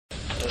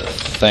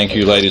Thank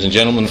you, ladies and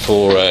gentlemen,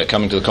 for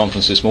coming to the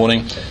conference this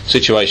morning.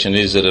 Situation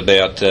is that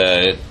about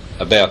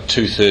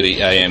 2:30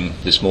 a.m.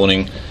 this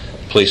morning,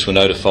 police were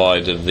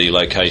notified of the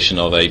location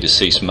of a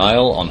deceased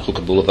male on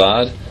Hooker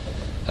Boulevard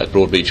at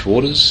Broadbeach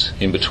Waters,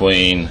 in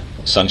between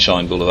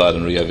Sunshine Boulevard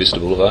and Rio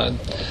Vista Boulevard.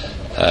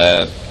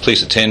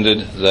 Police attended.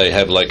 They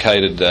have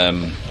located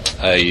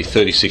a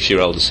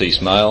 36-year-old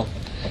deceased male.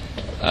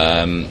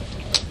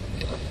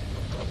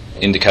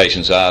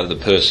 Indications are the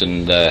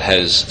person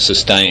has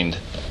sustained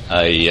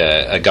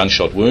a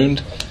gunshot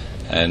wound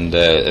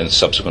and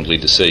subsequently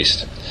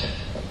deceased.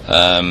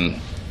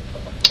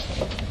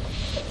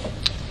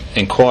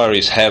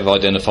 Inquiries have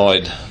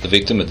identified the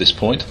victim at this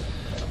point,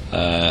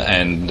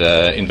 and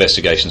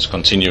investigations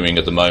continuing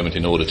at the moment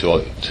in order to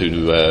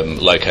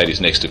locate his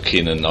next of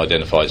kin and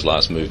identify his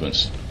last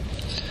movements.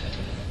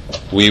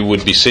 We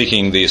would be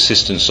seeking the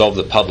assistance of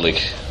the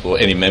public, or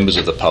any members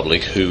of the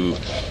public who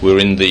were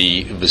in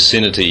the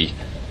vicinity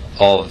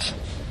of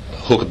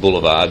Hooker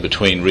Boulevard,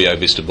 between Rio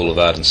Vista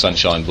Boulevard and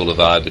Sunshine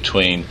Boulevard,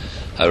 between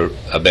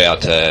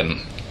about 2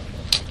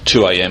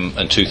 a.m.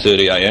 and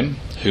 2:30 a.m,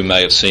 who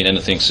may have seen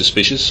anything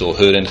suspicious or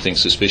heard anything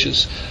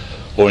suspicious,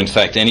 or in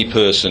fact any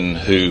person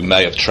who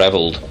may have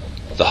travelled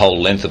the whole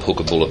length of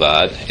Hooker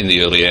Boulevard in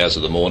the early hours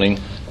of the morning,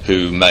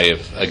 who may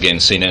have again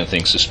seen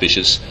anything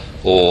suspicious,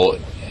 or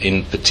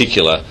in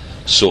particular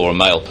saw a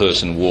male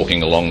person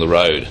walking along the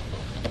road.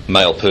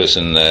 Male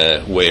person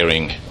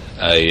wearing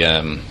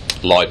a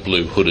light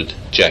blue hooded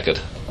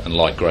jacket and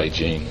light grey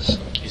jeans.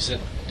 Is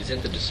that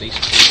the deceased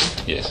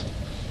person? Yes.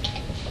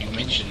 You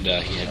mentioned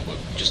he had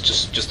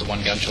just the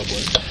one gunshot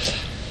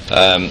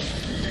wound.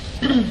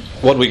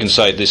 What we can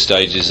say at this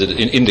stage is that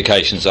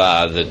indications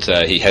are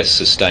that he has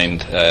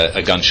sustained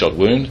a gunshot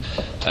wound.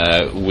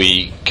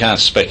 We can't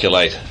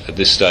speculate at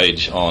this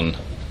stage on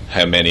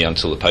how many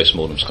until the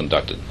post-mortem is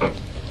conducted.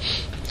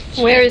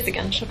 Where is the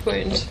gunshot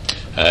wound?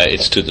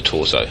 It's to the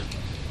torso.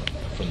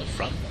 From the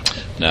front?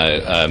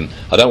 No,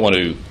 I don't want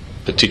to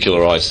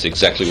particularise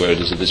exactly where it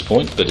is at this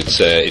point, but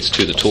it's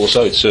to the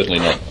torso. It's certainly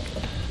not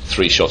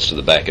 3 shots to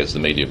the back as the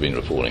media have been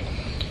reporting.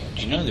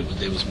 Do you know that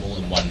there was more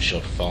than one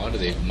shot fired? Are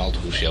there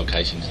multiple shell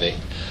casings there?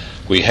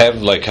 We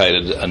have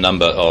located a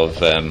number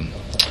of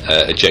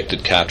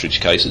ejected cartridge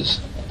cases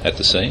at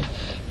the scene,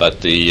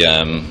 but the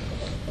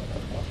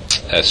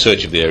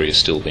search of the area is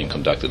still being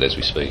conducted as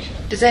we speak.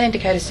 Does that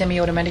indicate a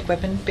semi-automatic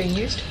weapon being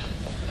used?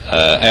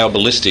 Our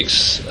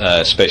ballistics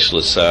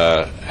specialists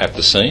are at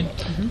the scene.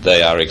 Mm-hmm.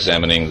 They are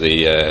examining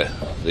the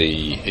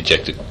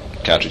ejected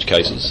cartridge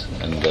cases,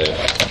 and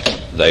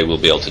they will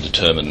be able to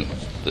determine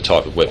the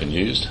type of weapon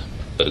used.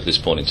 But at this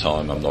point in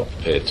time, I'm not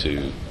prepared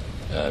to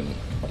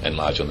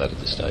enlarge on that at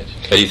this stage.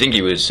 Do you think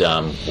he was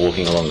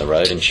walking along the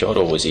road and shot,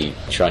 or was he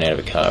thrown out of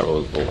a car?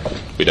 Or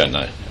we don't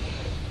know.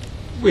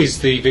 Is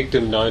the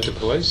victim known to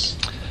police?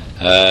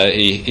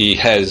 He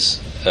has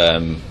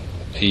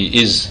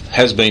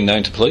been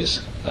known to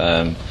police,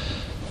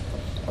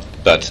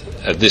 but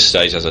at this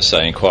stage, as I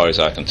say, inquiries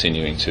are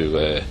continuing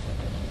to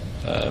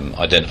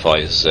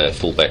identify his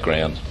full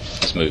background,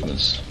 his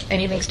movements.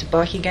 Any links to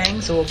bikie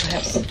gangs, or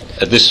perhaps?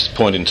 At this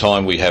point in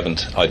time, we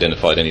haven't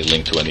identified any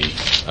link to any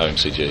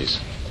OMCGs.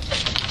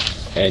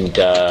 And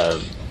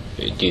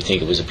do you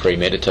think it was a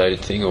premeditated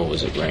thing, or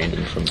was it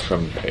random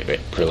from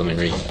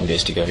preliminary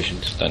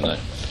investigations? Don't know.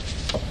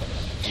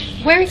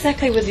 Where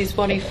exactly was his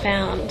body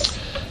found?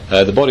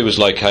 The body was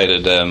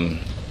located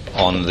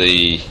on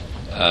the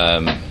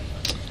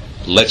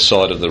left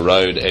side of the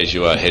road as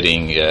you are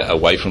heading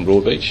away from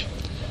Broadbeach,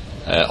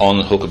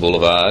 on Hooker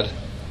Boulevard,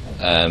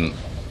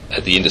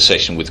 at the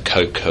intersection with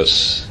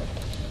Cocos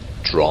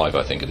Drive,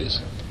 I think it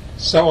is.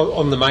 So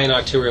on the main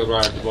arterial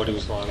road, the body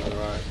was lying on the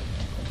road?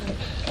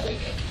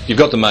 You've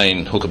got the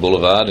main Hooker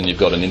Boulevard and you've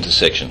got an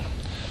intersection.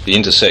 The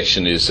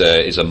intersection is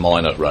a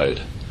minor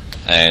road,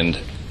 and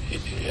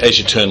as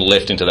you turn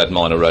left into that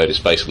minor road, it's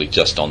basically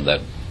just on that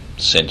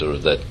centre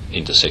of that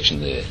intersection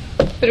there.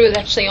 But it was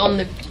actually on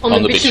the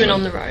bitumen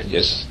on the road?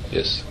 Yes,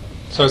 yes.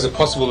 So is it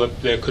possible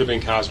that there could have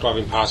been cars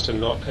driving past and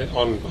not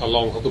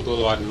along Hooker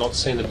Boulevard and not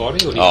seen the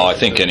body? Or I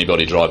think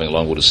anybody driving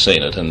along would have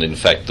seen it, and in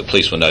fact the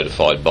police were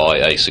notified by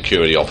a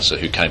security officer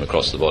who came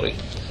across the body.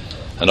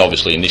 And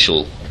obviously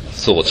initial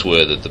thoughts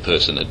were that the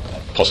person had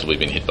possibly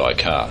been hit by a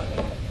car.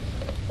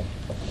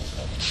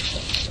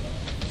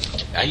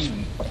 Are you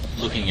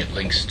looking at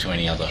links to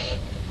any other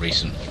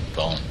recent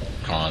violent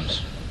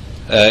crimes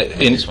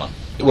in this one?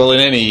 Well, in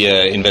any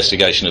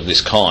investigation of this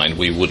kind,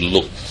 we would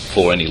look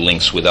for any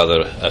links with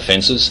other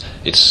offences.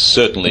 It's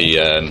certainly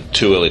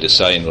too early to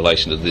say in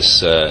relation to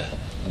this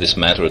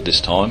matter at this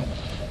time.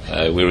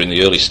 We're in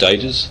the early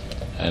stages,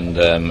 and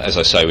as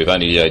I say, we've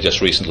only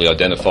just recently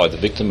identified the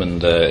victim,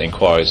 and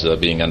inquiries are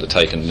being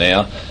undertaken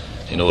now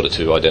in order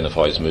to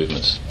identify his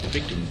movements. The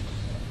victim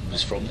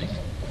was from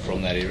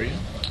that area?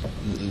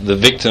 The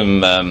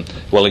victim,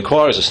 well,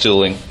 inquiries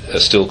are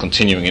still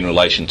continuing in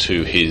relation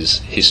to his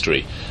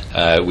history.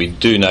 We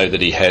do know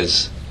that he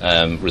has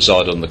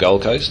resided on the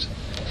Gold Coast,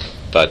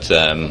 but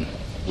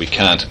we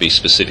can't be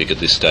specific at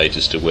this stage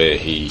as to where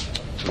he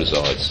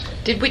resides.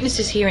 Did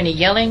witnesses hear any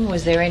yelling?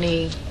 Was there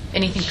any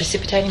Anything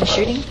precipitating the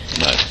shooting?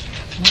 No.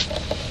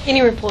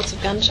 Any reports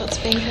of gunshots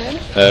being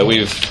heard?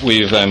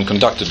 We've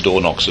conducted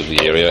door knocks of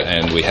the area,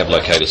 and we have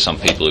located some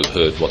people who've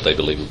heard what they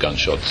believe were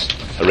gunshots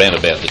around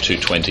about the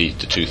 2:20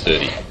 to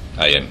 2:30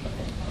 a.m.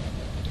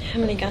 How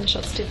many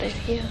gunshots did they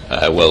hear?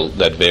 Well,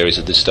 that varies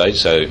at this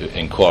stage, so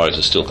inquiries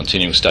are still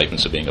continuing.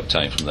 Statements are being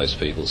obtained from those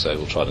people, so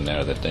we'll try to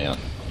narrow that down.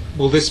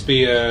 Will this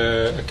be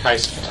a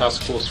case for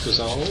task force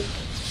resolve?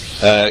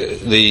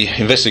 The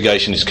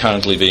investigation is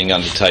currently being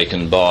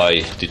undertaken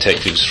by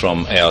detectives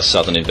from our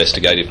Southern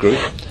Investigative Group,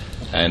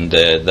 and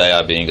they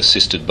are being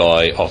assisted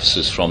by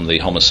officers from the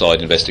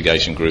Homicide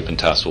Investigation Group and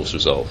Task Force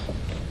Resolve.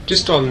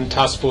 Just on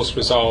Task Force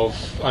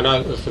Resolve, I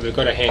know they've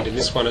got a hand in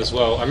this one as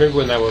well. I remember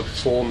when they were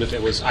formed that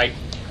there was 8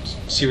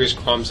 serious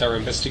crimes they were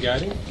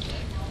investigating.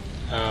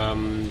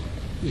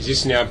 Is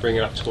this now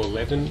bringing it up to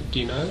 11, do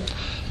you know?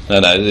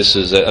 No, this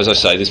is, as I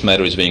say, this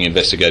matter is being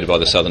investigated by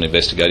the Southern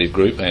Investigative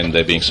Group, and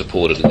they're being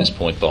supported at this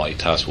point by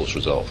Task Force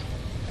Resolve.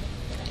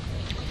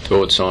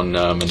 Thoughts on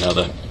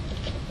another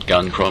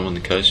gun crime on the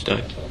coast,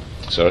 Dave?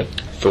 Sorry?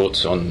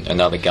 Thoughts on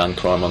another gun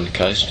crime on the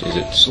coast?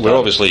 Is it? We're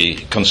obviously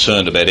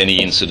concerned about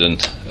any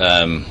incident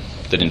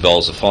that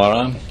involves a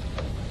firearm.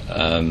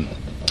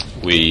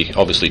 We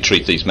obviously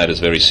treat these matters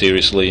very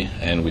seriously,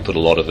 and we put a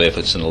lot of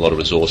efforts and a lot of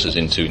resources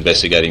into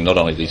investigating not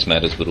only these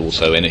matters but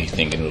also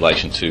anything in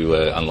relation to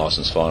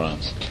unlicensed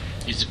firearms.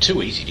 Is it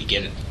too easy to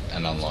get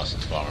an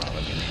unlicensed firearm?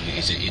 I mean,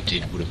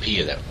 it would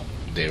appear that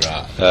there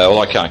are.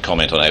 Well, I can't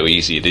comment on how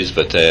easy it is,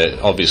 but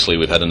obviously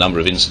we've had a number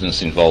of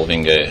incidents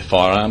involving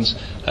firearms.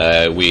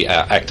 We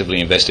are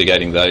actively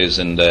investigating those,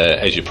 and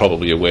as you're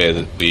probably aware,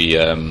 that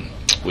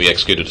we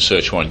executed a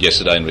search warrant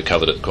yesterday and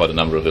recovered quite a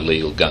number of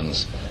illegal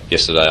guns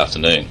yesterday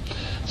afternoon.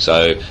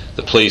 So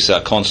the police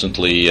are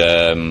constantly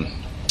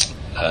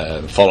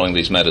following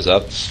these matters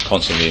up,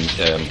 constantly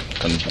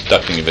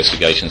conducting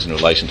investigations in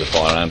relation to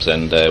firearms,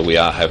 and we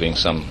are having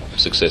some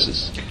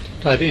successes.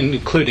 Dave,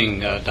 including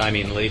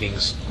Damien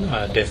Leading's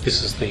death,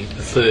 this is the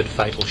third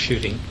fatal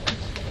shooting.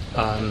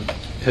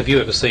 Have you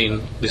ever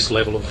seen this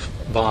level of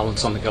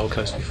violence on the Gold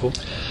Coast before?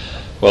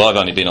 Well, I've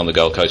only been on the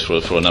Gold Coast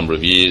for a number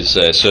of years.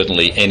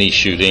 Certainly any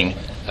shooting,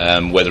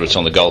 whether it's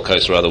on the Gold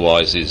Coast or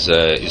otherwise, is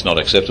not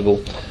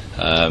acceptable.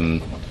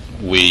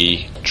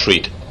 We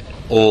treat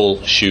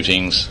all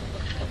shootings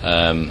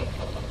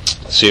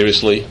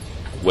seriously,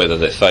 whether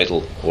they're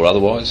fatal or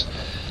otherwise.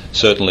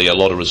 Certainly a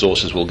lot of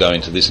resources will go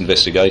into this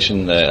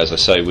investigation. As I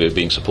say, we're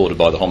being supported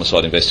by the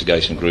Homicide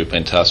Investigation Group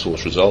and Task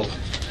Force Resolve,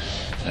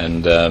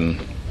 and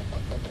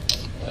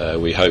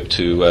we hope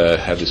to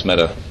have this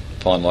matter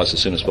finalised as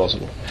soon as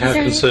possible. How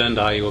concerned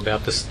are you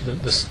about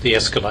the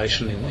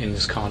escalation in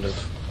this kind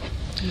of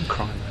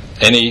crime?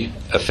 Any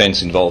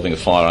offence involving a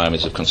firearm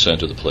is of concern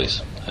to the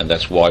police, and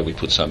that's why we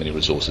put so many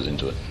resources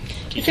into it.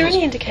 Is there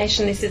any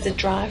indication this is a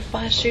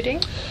drive-by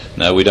shooting?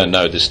 No, we don't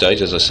know at this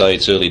stage. As I say,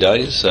 it's early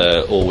days.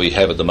 All we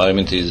have at the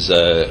moment is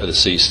a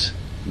deceased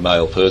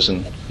male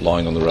person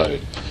lying on the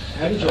road.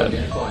 How did you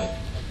identify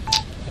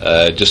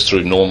him? Just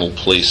through normal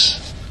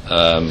police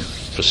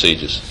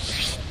procedures.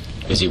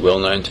 Is he well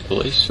known to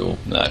police, or?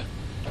 No.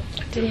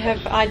 Did he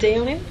have ID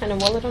on him and a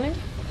wallet on him?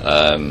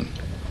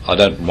 I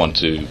don't want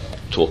to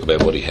talk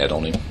about what he had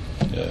on him.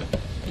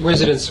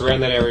 Residents around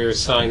that area are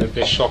saying that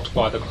they're shocked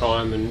by the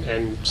crime,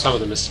 and some of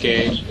them are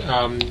scared.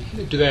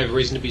 Do they have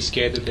reason to be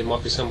scared that there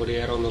might be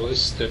somebody out on the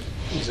loose that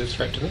is a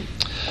threat to them?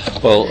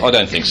 Well, I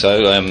don't think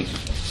so.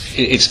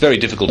 It's very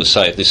difficult to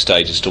say at this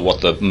stage as to what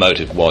the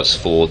motive was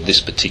for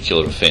this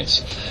particular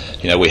offence.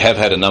 You know, we have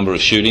had a number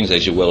of shootings,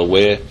 as you're well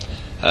aware.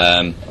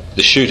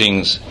 The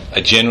shootings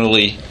are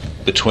generally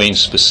between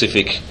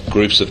specific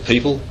groups of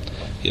people.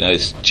 You know,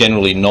 it's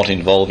generally not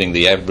involving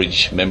the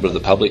average member of the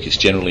public. It's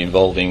generally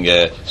involving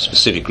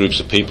specific groups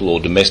of people or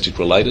domestic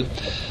related.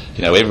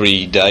 You know,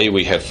 every day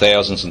we have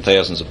thousands and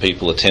thousands of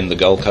people attend the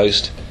Gold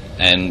Coast,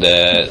 and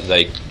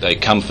they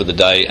come for the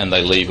day and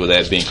they leave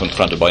without being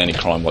confronted by any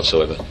crime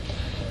whatsoever.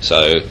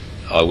 So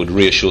I would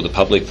reassure the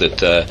public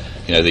that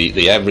you know,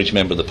 the average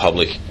member of the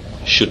public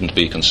shouldn't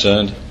be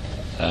concerned,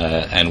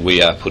 and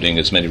we are putting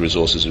as many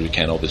resources as we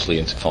can, obviously,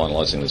 into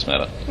finalising this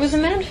matter. Was a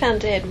man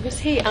found dead? Was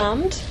he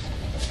armed?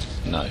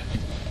 No.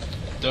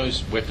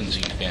 Those weapons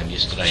you found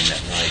yesterday in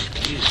that raid,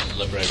 could you just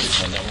elaborate a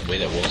bit on that one, where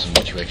that was and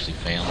what you actually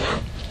found there?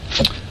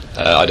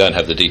 I don't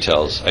have the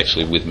details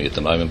actually with me at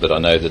the moment, but I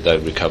know that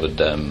they've recovered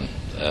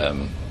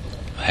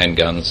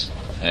handguns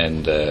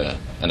and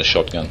a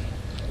shotgun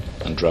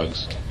and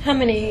drugs. How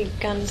many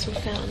guns were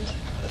found?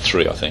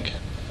 3, I think.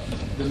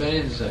 The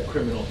man's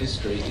criminal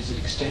history, is it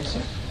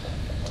extensive?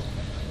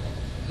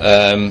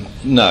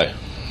 No.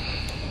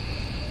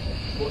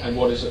 And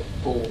what is it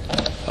for?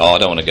 Oh, I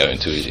don't want to go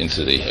into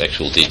the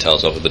actual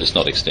details of it, but it's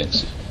not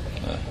extensive.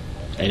 No.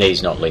 And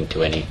he's not linked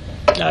to any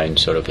known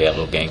sort of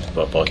outlaw gang?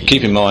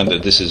 Keep in mind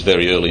that this is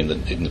very early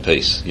in the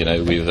piece. You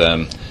know, we've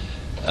the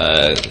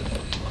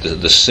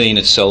scene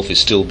itself is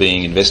still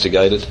being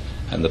investigated,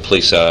 and the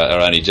police are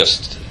only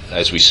just,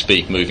 as we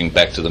speak, moving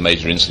back to the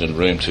major incident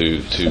room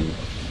to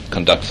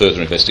conduct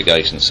further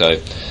investigation. So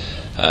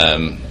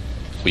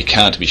We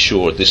can't be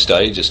sure at this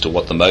stage as to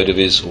what the motive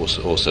is, or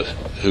also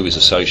who his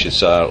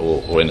associates are,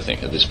 or anything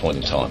at this point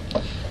in time.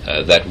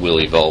 That will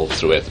evolve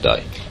throughout the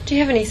day. Do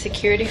you have any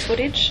security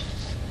footage?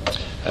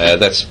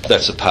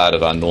 That's a part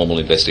of our normal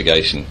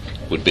investigation,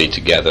 would be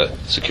to gather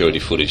security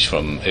footage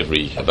from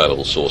every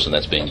available source, and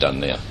that's being done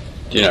now.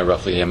 Do you know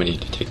roughly how many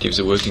detectives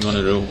are working on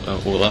it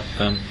all up,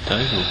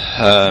 Dave?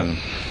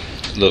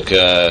 Look,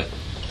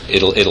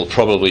 it'll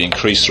probably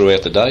increase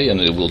throughout the day,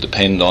 and it will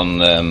depend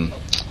on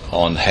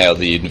how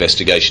the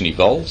investigation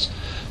evolves.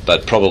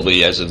 But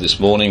probably as of this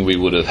morning, we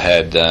would have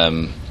had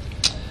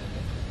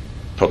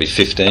probably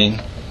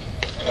 15.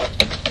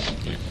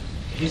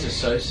 His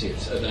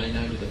associates, are they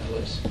known to the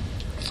police?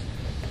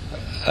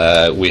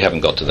 We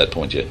haven't got to that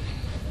point yet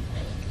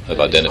of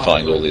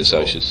identifying all the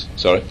associates.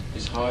 Sorry?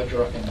 Is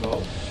Hydra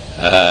involved?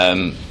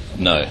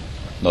 No,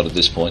 not at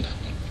this point.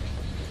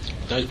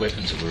 Those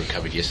weapons that were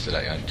recovered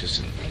yesterday,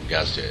 just in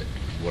regards to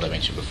what I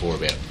mentioned before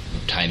about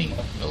obtaining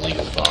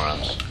illegal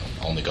firearms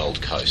on the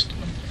Gold Coast,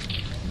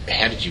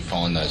 how did you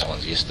find those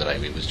ones yesterday?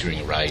 It was during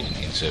a raid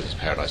in Surfers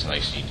Paradise. I know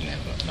you didn't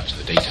have much of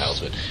the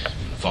details, but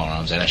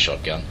firearms and a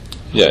shotgun,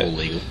 all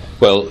legal.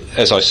 Well,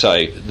 as I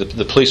say,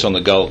 the police on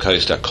the Gold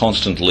Coast are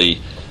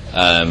constantly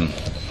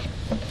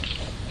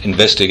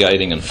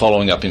investigating and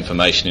following up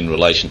information in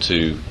relation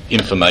to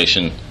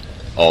information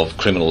of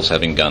criminals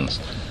having guns.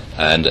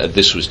 And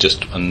this was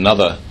just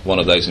another one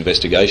of those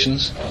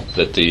investigations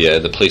that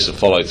the police have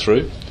followed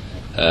through,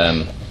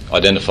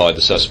 identified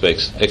the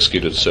suspects,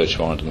 executed a search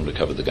warrant, and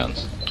recovered the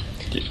guns.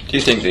 Do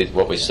you think that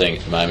what we're seeing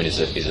at the moment is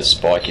a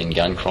spike in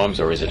gun crimes,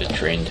 or is it a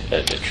trend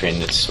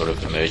that's sort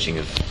of emerging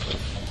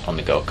on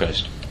the Gold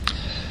Coast?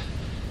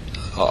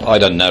 I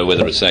don't know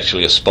whether it's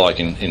actually a spike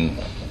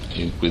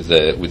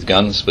with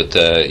guns, but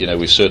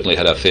we've certainly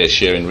had our fair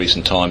share in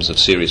recent times of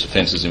serious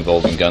offences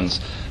involving guns.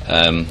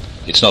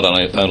 It's not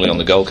only on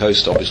the Gold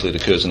Coast, obviously it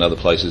occurs in other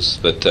places,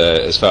 but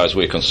as far as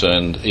we're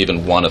concerned,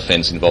 even one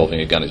offence involving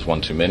a gun is one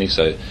too many,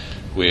 so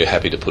we're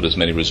happy to put as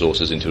many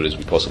resources into it as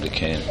we possibly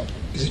can.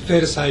 Is it fair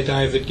to say,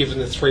 Dave, that given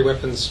the 3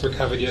 weapons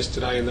recovered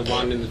yesterday and the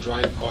one in the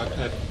drain pipe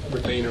at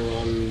Robina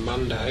on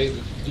Monday,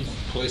 the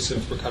police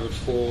have recovered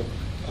 4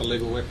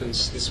 illegal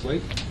weapons this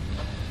week?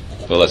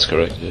 Well, that's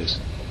correct, yes.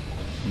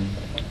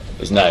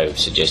 There's no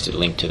suggested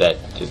link to that,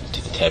 to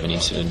the tavern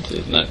incident?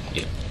 No.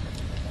 Yeah.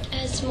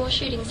 As more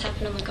shootings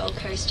happen on the Gold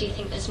Coast, do you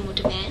think there's more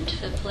demand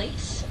for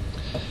police?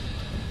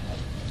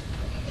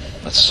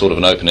 That's sort of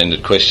an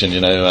open-ended question.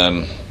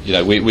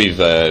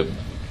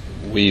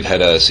 We've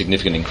had a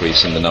significant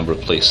increase in the number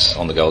of police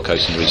on the Gold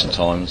Coast in recent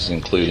times,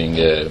 including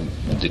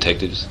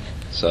detectives.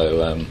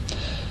 So,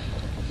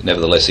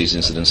 nevertheless, these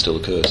incidents still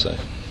occur. So,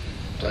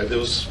 Dave, there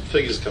was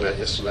figures come out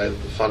yesterday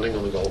that the funding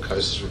on the Gold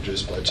Coast is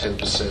reduced by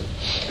 10%.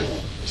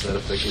 Is that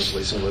affecting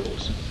policing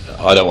levels?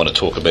 I don't want to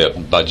talk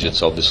about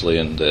budgets, obviously,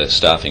 and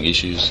staffing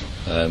issues.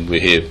 We're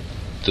here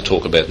to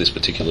talk about this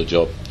particular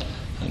job,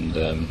 and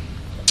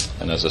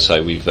as I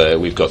say,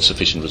 we've got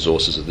sufficient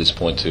resources at this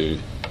point to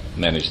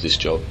manage this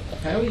job.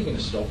 How are you going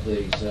to stop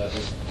these gun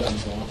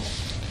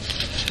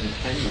violence? And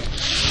can you?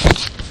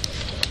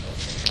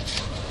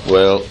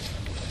 Well,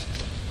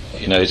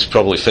 it's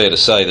probably fair to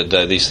say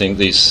that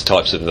these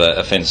types of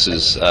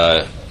offences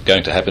are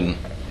going to happen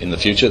in the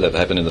future. They've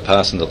happened in the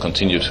past, and they'll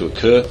continue to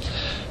occur.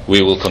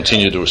 We will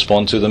continue to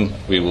respond to them.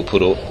 We will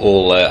put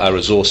all our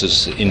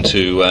resources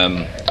into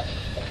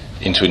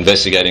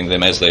investigating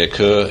them as they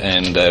occur,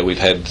 and we've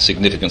had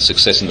significant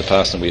success in the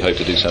past, and we hope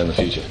to do so in the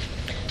future.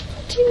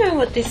 Do you know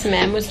what this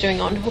man was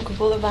doing on Hooker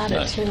Boulevard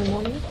at 2 in the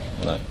morning?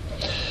 No.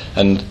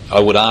 And I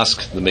would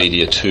ask the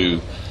media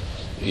to,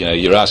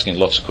 you're asking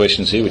lots of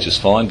questions here, which is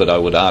fine, but I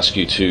would ask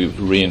you to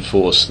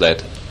reinforce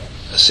that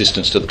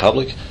assistance to the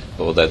public,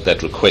 or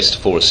that request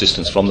for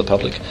assistance from the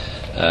public.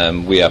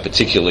 We are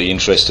particularly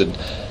interested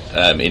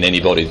in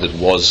anybody that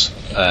was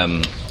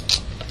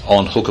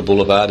on Hooker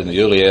Boulevard in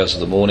the early hours of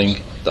the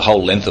morning, the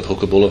whole length of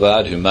Hooker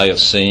Boulevard, who may have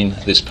seen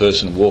this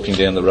person walking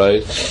down the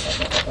road,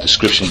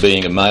 description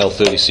being a male,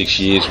 36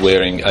 years,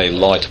 wearing a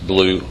light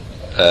blue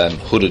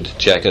hooded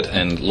jacket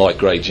and light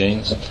grey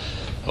jeans,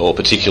 or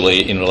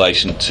particularly in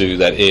relation to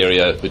that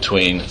area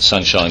between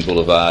Sunshine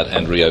Boulevard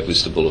and Rio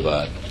Vista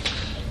Boulevard.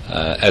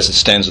 As it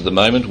stands at the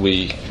moment,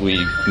 we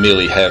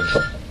merely have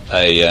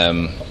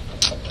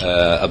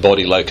a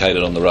body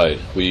located on the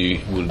road.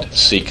 We would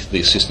seek the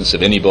assistance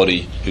of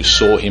anybody who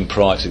saw him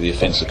prior to the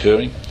offence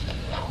occurring,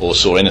 or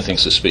saw anything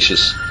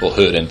suspicious, or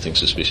heard anything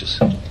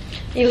suspicious. Are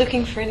you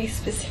looking for any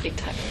specific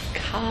type of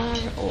car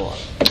or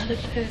other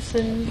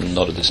person?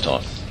 Not at this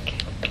time.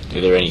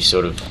 Are there any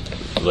sort of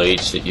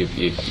leads that you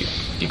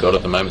got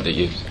at the moment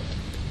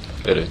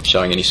that are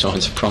showing any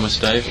signs of promise,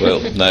 Dave? Well,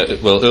 no.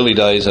 Well, early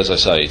days, as I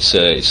say,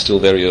 it's still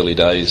very early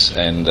days,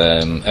 and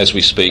as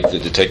we speak, the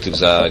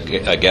detectives are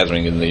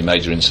gathering in the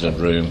major incident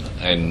room,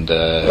 and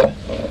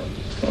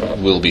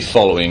we'll be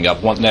following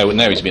up.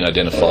 Now he's been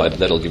identified,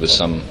 that'll give us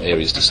some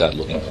areas to start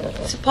looking.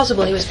 Is it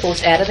possible he was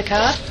forced out of the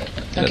car?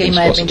 Like he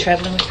may have been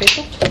travelling with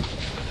people?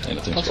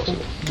 Anything's possible.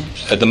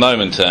 At the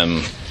moment,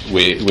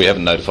 we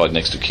haven't notified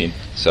next of kin,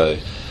 so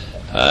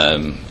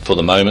for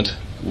the moment,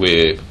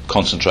 we're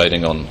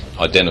concentrating on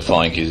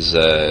identifying his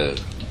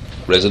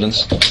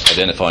residence,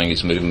 identifying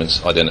his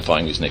movements,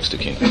 identifying his next of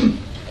kin. Do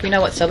we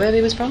know what suburb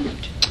he was from?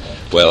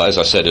 Well, as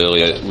I said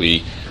earlier,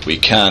 we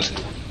can't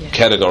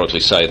categorically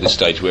say at this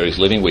stage where he's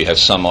living. We have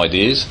some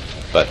ideas,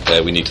 but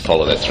we need to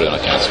follow that through, and I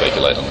can't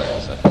speculate on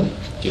that. So.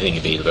 Do you think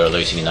he'd be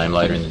releasing a name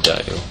later in the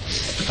day?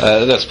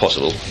 Or? That's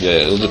possible,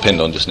 yeah. It'll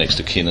depend on just next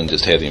of kin and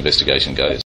just how the investigation goes.